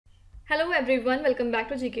Hello everyone, welcome back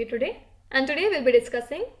to GK Today. And today we'll be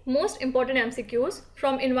discussing most important MCQs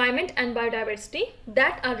from environment and biodiversity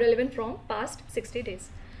that are relevant from past 60 days.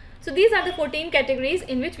 So these are the 14 categories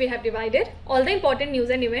in which we have divided all the important news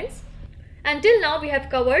and events. Until now we have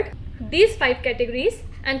covered these 5 categories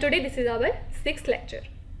and today this is our 6th lecture.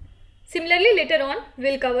 Similarly later on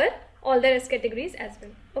we'll cover all the rest categories as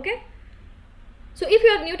well. Okay. So if you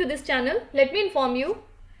are new to this channel, let me inform you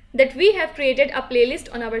that we have created a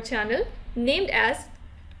playlist on our channel named as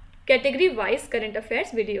category wise current affairs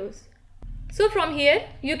videos. So from here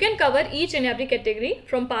you can cover each and every category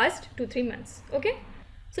from past 2-3 months. Okay.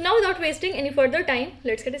 So now without wasting any further time,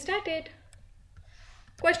 let's get started.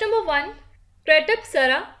 Question number 1.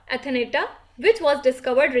 Pratapsara athenata, which was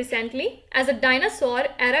discovered recently as a dinosaur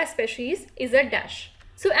era species, is a dash.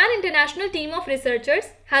 So an international team of researchers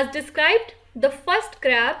has described the first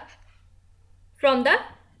crab from the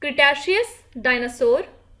Cretaceous dinosaur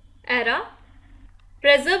era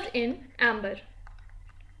preserved in amber.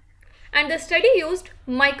 And the study used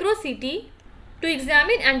micro-CT to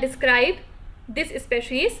examine and describe this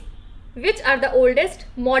species, which are the oldest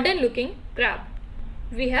modern looking crab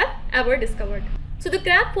we have ever discovered. So the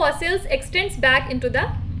crab fossils extends back into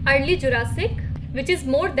the early Jurassic, which is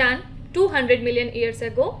more than 200 million years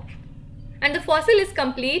ago. And the fossil is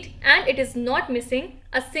complete and it is not missing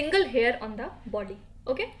a single hair on the body.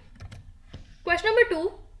 Okay. Question number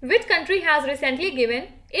 2. Which country has recently given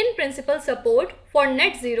in principle support for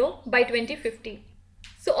net zero by 2050?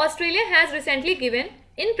 So Australia has recently given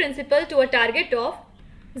in principle to a target of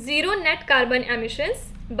zero net carbon emissions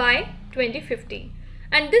by 2050.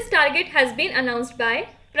 And this target has been announced by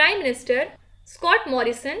Prime Minister Scott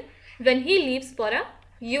Morrison when he leaves for a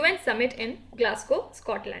UN summit in Glasgow,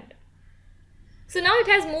 Scotland. So now it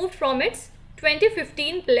has moved from its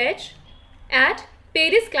 2015 pledge at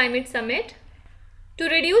Paris Climate Summit to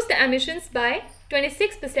reduce the emissions by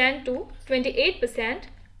 26% to 28%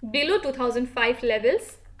 below 2005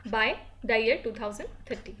 levels by the year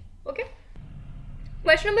 2030. Okay.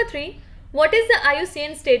 Question number 3. What is the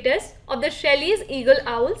IUCN status of the Shelley's eagle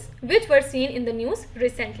owls which were seen in the news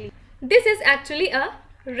recently? This is actually a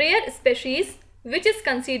rare species which is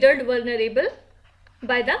considered vulnerable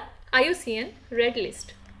by the IUCN Red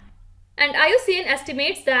List. And IUCN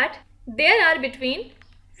estimates that there are between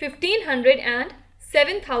 1500 and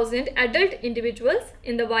 7000 adult individuals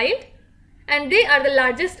in the wild, and they are the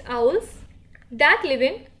largest owls that live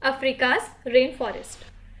in Africa's rainforest.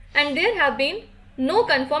 And there have been no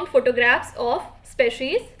confirmed photographs of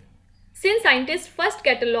species since scientists first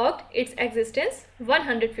catalogued its existence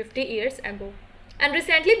 150 years ago. And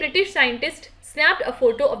recently British scientists snapped a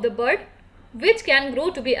photo of the bird which can grow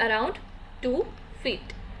to be around 2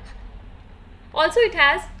 feet. Also it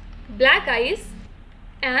has black eyes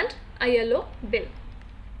and a yellow bill.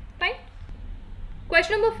 Fine.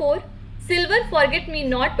 Question number 4. Silver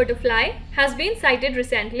forget-me-not butterfly has been sighted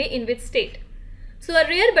recently in which state? So a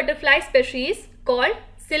rare butterfly species called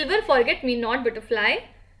silver forget-me-not butterfly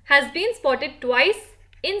has been spotted twice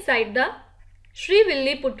inside the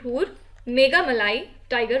Srivilliputtur Megamalai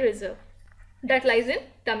Tiger Reserve that lies in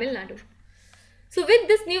Tamil Nadu. So with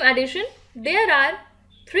this new addition, there are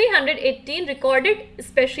 318 recorded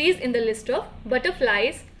species in the list of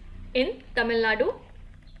butterflies in Tamil Nadu.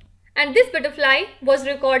 And this butterfly was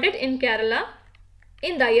recorded in Kerala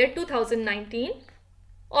in the year 2019,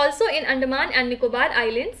 also in Andaman and Nicobar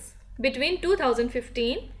Islands between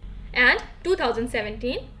 2015 and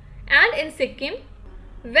 2017, and in Sikkim,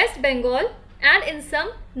 West Bengal and in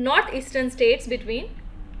some northeastern states between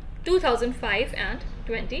 2005 and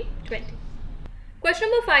 2020. Question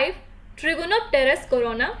number 5. Trigonopterus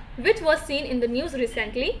corona, which was seen in the news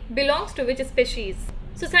recently, belongs to which species?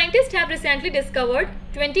 So scientists have recently discovered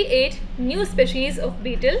 28 new species of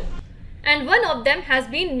beetle, and one of them has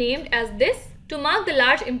been named as this to mark the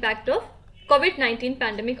large impact of COVID-19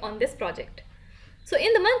 pandemic on this project. So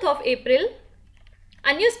in the month of April,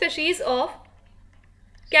 a new species of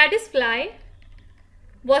caddisfly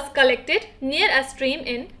was collected near a stream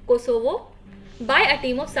in Kosovo by a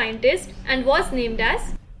team of scientists and was named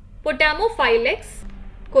as Potamophylex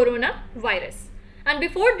coronavirus. And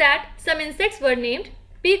before that, some insects were named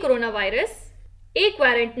P. coronavirus, A.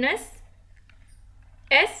 quarantinus,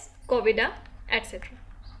 S. covida, etc.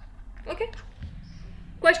 Okay.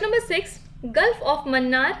 Question number 6. Gulf of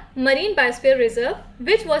Mannar Marine Biosphere Reserve,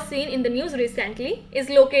 which was seen in the news recently,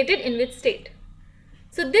 is located in which state?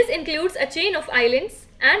 So this includes a chain of islands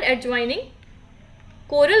and adjoining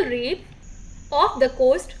coral reef off the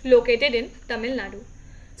coast located in Tamil Nadu.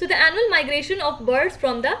 So the annual migration of birds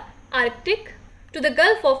from the Arctic to the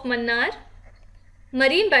Gulf of Mannar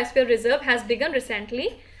Marine Biosphere Reserve has begun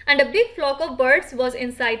recently, and a big flock of birds was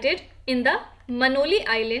sighted in the Manoli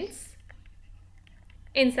Islands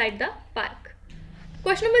inside the park.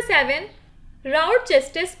 Question number 7.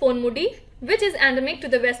 Round-chested spoonmoody, which is endemic to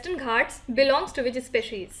the Western Ghats, belongs to which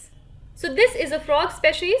species? So this is a frog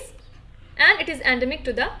species and it is endemic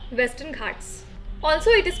to the Western Ghats. Also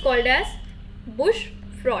it is called as bush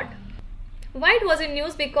fraud. Why it was in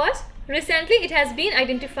news? Because recently it has been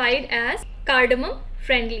identified as cardamom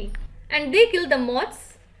friendly and they kill the moths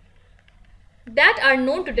that are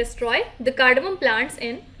known to destroy the cardamom plants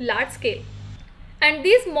in large scale. And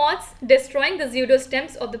these moths destroying the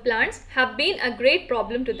pseudostems of the plants have been a great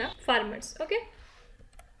problem to the farmers. Okay.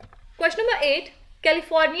 Question number 8.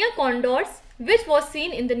 California condors, which was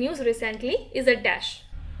seen in the news recently, is a dash.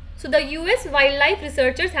 So the US wildlife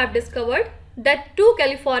researchers have discovered that 2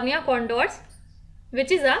 California condors,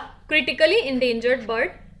 which is a critically endangered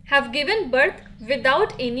bird, have given birth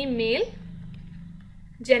without any male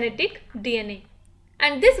genetic DNA.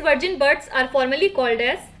 And these virgin birds are formally called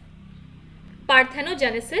as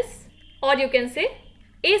parthenogenesis, or you can say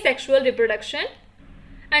asexual reproduction,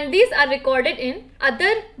 and these are recorded in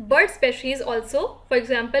other bird species also, for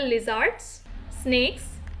example lizards, snakes,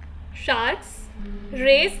 sharks,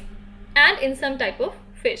 rays, and in some type of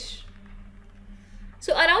fish.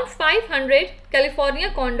 So around 500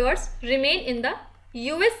 California condors remain in the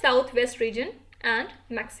US Southwest region and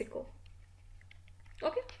Mexico.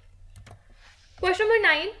 Okay. Question number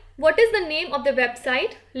 9. What is the name of the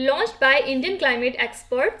website launched by Indian climate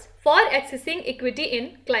experts for accessing equity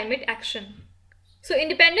in climate action? So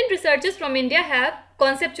independent researchers from India have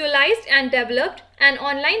conceptualized and developed an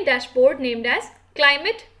online dashboard named as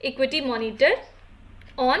Climate Equity Monitor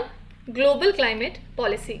on global climate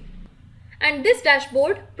policy. And this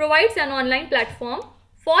dashboard provides an online platform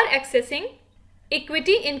for accessing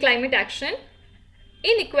equity in climate action,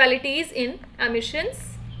 inequalities in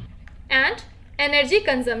emissions, and energy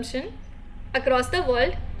consumption across the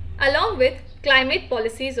world, along with climate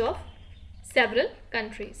policies of several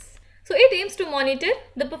countries. So it aims to monitor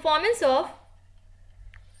the performance of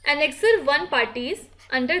Annexure 1 parties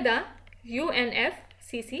under the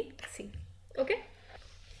UNFCCC. Okay.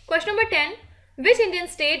 Question number 10. Which Indian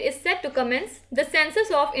state is set to commence the census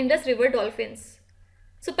of Indus River dolphins?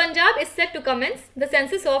 So Punjab is set to commence the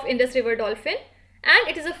census of Indus River dolphin, and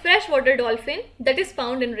it is a freshwater dolphin that is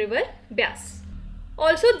found in river Beas.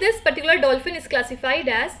 Also, this particular dolphin is classified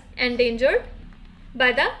as endangered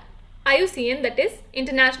by the IUCN, that is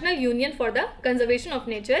International Union for the Conservation of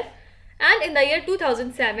Nature, and in the year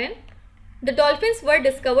 2007 the dolphins were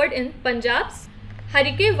discovered in Punjab's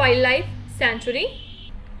Harike Wildlife Sanctuary.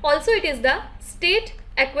 Also it is the state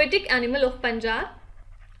aquatic animal of Punjab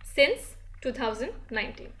since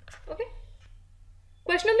 2019. Okay.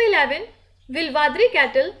 Question number 11. Vilwadri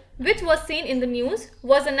cattle, which was seen in the news,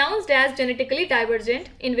 was announced as genetically divergent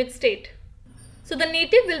in which state? So the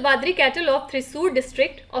native Vilwadri cattle of Thrissur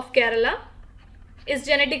district of Kerala is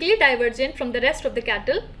genetically divergent from the rest of the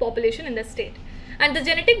cattle population in the state. And the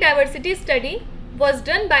genetic diversity study was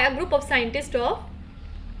done by a group of scientists of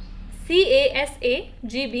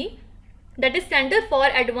CASAGB, that is Center for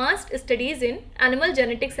Advanced Studies in Animal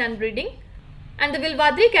Genetics and Breeding. And the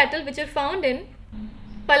Vilwadri cattle, which are found in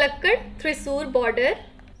Palakkad Thrissur border,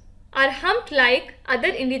 are humped like other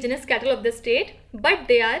indigenous cattle of the state, but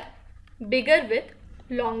they are bigger with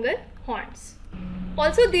longer horns.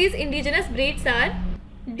 Also these indigenous breeds are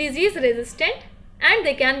disease resistant and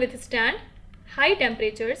they can withstand high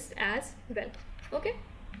temperatures as well. Okay.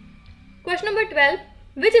 Question number 12.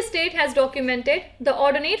 Which state has documented the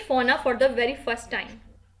ordinate fauna for the very first time?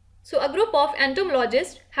 So a group of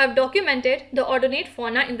entomologists have documented the ordinate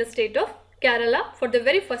fauna in the state of Kerala for the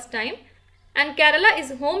very first time, and Kerala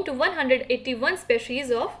is home to 181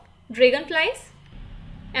 species of dragonflies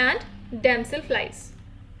and damselflies.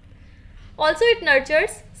 Also it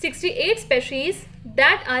nurtures 68 species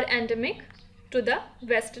that are endemic to the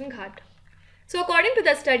Western Ghat. So according to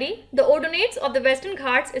the study, the odonates of the Western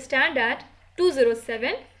Ghats stand at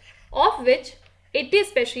 207, of which 80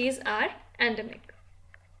 species are endemic.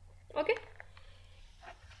 Okay.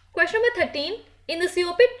 Question number 13. In the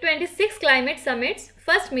COP26 Climate Summit's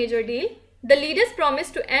first major deal, the leaders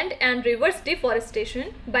promised to end and reverse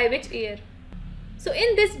deforestation by which year? So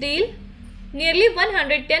in this deal, nearly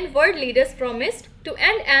 110 world leaders promised to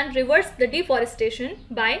end and reverse the deforestation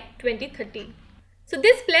by 2030. So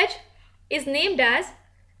this pledge is named as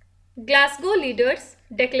Glasgow Leaders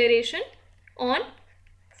Declaration on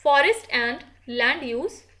Forest and Land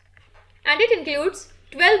Use, and it includes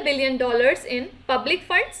 $12 billion in public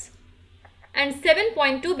funds and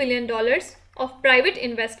 $7.2 billion of private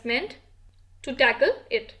investment to tackle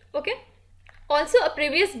it. Okay. Also, a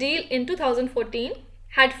previous deal in 2014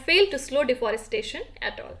 had failed to slow deforestation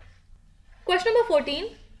at all. Question number 14.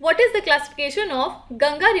 What is the classification of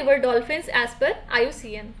Ganga river dolphins as per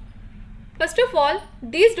IUCN? First of all,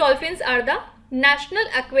 these dolphins are the national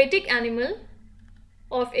aquatic animal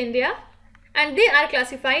of India and they are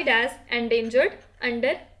classified as endangered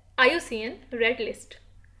under IUCN Red List.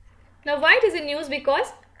 Now why it is in news?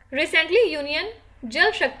 Because recently Union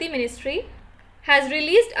Jal Shakti Ministry has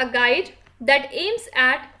released a guide that aims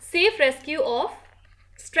at safe rescue of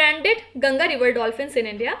stranded Ganga river dolphins in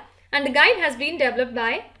India, and the guide has been developed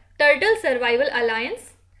by Turtle Survival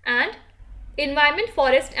Alliance and Environment,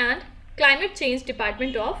 Forest and Climate Change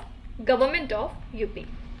Department of Government of UP.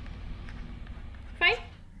 Fine.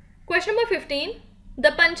 Question number 15.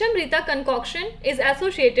 The Panchamrita concoction is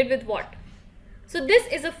associated with what? So this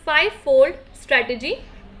is a 5-fold strategy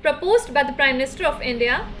proposed by the Prime Minister of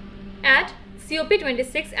India at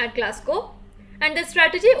COP26 at Glasgow, and the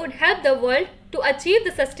strategy would help the world to achieve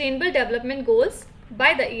the Sustainable Development Goals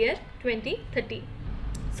by the year 2030.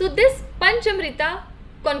 So this Panchamrita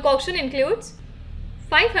concoction includes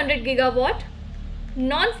 500 gigawatt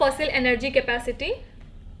non-fossil energy capacity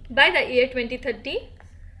by the year 2030,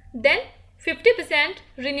 then 50%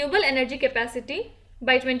 renewable energy capacity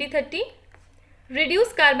by 2030,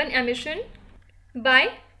 reduce carbon emission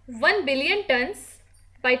by 1 billion tons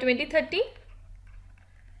by 2030,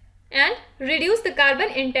 and reduce the carbon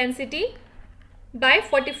intensity by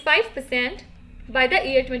 45% by the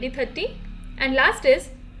year 2030, and last is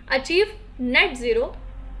achieve net zero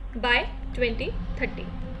by 2030.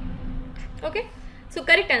 Okay, so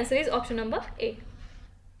correct answer is option number A.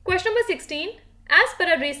 Question number 16. As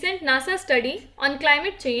per a recent NASA study on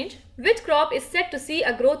climate change, which crop is set to see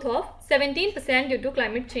a growth of 17% due to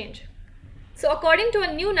climate change? So according to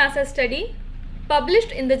a new NASA study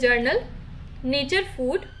published in the journal Nature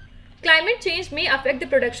Food, climate change may affect the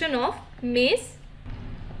production of maize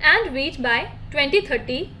and wheat by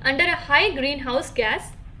 2030 under a high greenhouse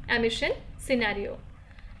gas emission scenario.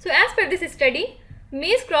 So as per this study,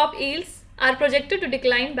 maize crop yields are projected to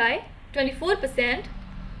decline by 24%,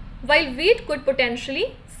 while wheat could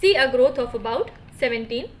potentially see a growth of about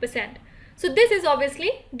 17%. So this is obviously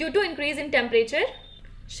due to increase in temperature,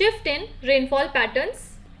 shift in rainfall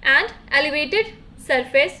patterns and elevated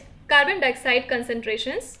surface carbon dioxide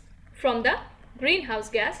concentrations from the greenhouse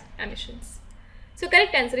gas emissions. So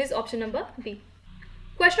correct answer is option number B.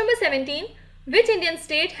 Question number 17. Which Indian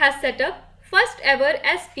state has set up first ever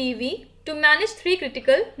SPV to manage 3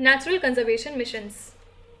 critical natural conservation missions?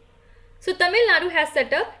 So Tamil Nadu has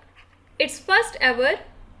set up its first ever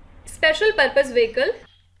special purpose vehicle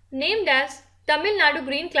named as Tamil Nadu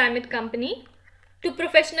Green Climate Company to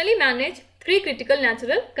professionally manage 3 critical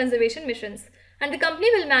natural conservation missions, and the company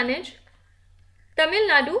will manage Tamil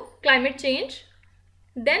Nadu Climate Change,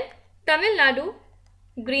 then Tamil Nadu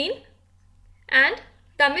Green and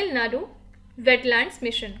Tamil Nadu Wetlands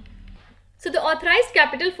Mission. So the authorized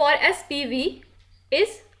capital for SPV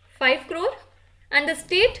is 5 crore and the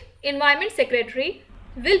State Environment Secretary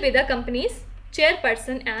will be the company's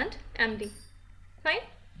chairperson and MD. Fine.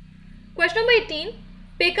 Question number 18.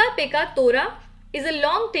 Peka Peka Tora is a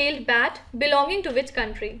long-tailed bat belonging to which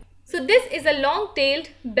country? So this is a long-tailed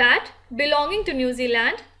bat belonging to New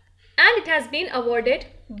Zealand and it has been awarded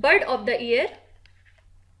Bird of the Year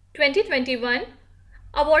 2021,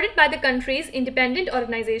 awarded by the country's independent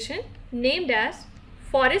organization named as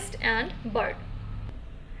Forest and Bird.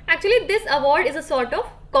 Actually, this award is a sort of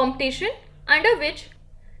competition under which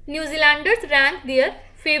New Zealanders rank their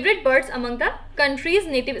favorite birds among the country's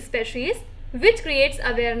native species, which creates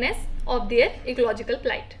awareness of their ecological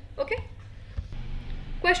plight. Okay.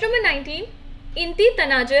 Question number 19. Inti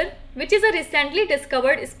tanajar, which is a recently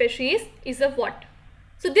discovered species, is of what?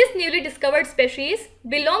 So this newly discovered species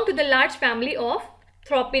belongs to the large family of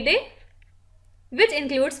Thropidae, which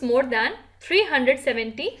includes more than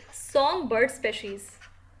 370 songbird species.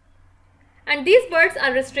 And these birds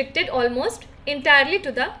are restricted almost entirely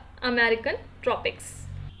to the American tropics.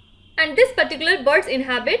 And this particular bird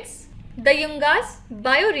inhabits the Yungas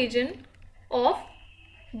bioregion of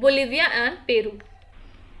Bolivia and Peru.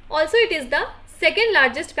 Also, it is the second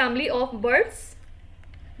largest family of birds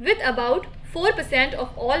with about 4%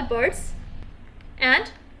 of all birds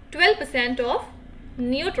and 12% of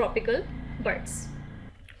neotropical birds.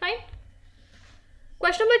 Fine.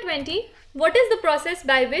 Question number 20. What is the process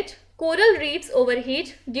by which coral reefs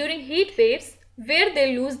overheat during heat waves where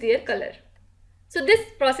they lose their color? So this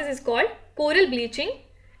process is called coral bleaching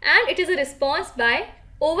and it is a response by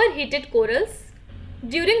overheated corals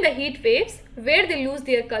during the heat waves where they lose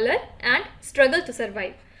their color and struggle to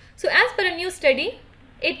survive. So as per a new study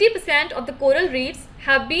 80% of the coral reefs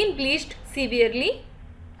have been bleached severely,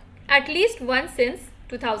 at least once since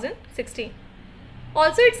 2016.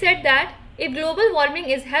 Also, it said that if global warming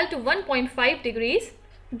is held to 1.5 degrees,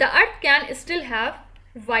 the Earth can still have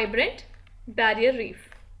vibrant barrier reef.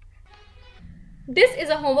 This is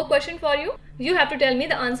a homework question for you. You have to tell me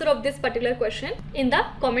the answer of this particular question in the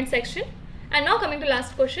comment section. And now coming to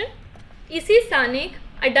last question. Isi sanic,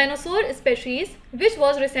 a dinosaur species which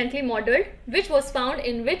was recently modeled, which was found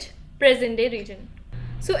in which present day region?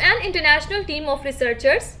 So an international team of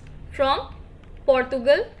researchers from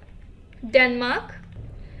Portugal, Denmark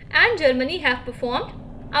and Germany have performed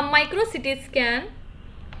a micro CT scan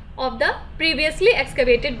of the previously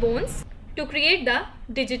excavated bones to create the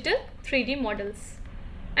digital 3D models.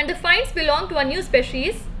 And the finds belong to a new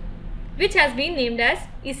species which has been named as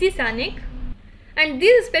Isi sanic, and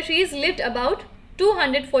this species lived about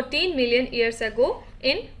 214 million years ago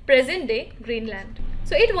in present day Greenland.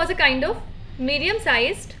 So it was a kind of medium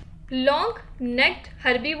sized long-necked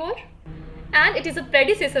herbivore, and it is a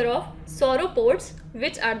predecessor of sauropods,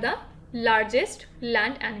 which are the largest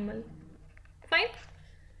land animal. Fine.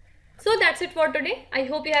 So that's it for today. I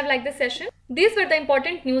hope you have liked this session. These were the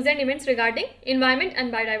important news and events regarding environment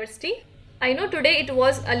and biodiversity. I know today it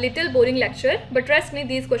was a little boring lecture, but trust me,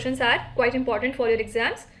 these questions are quite important for your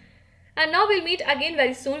exams. And now we'll meet again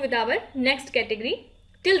very soon with our next category.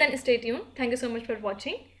 Till then, stay tuned. Thank you so much for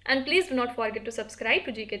watching. And please do not forget to subscribe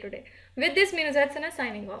to GK Today. With this, me Nuzhat Sana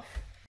signing off.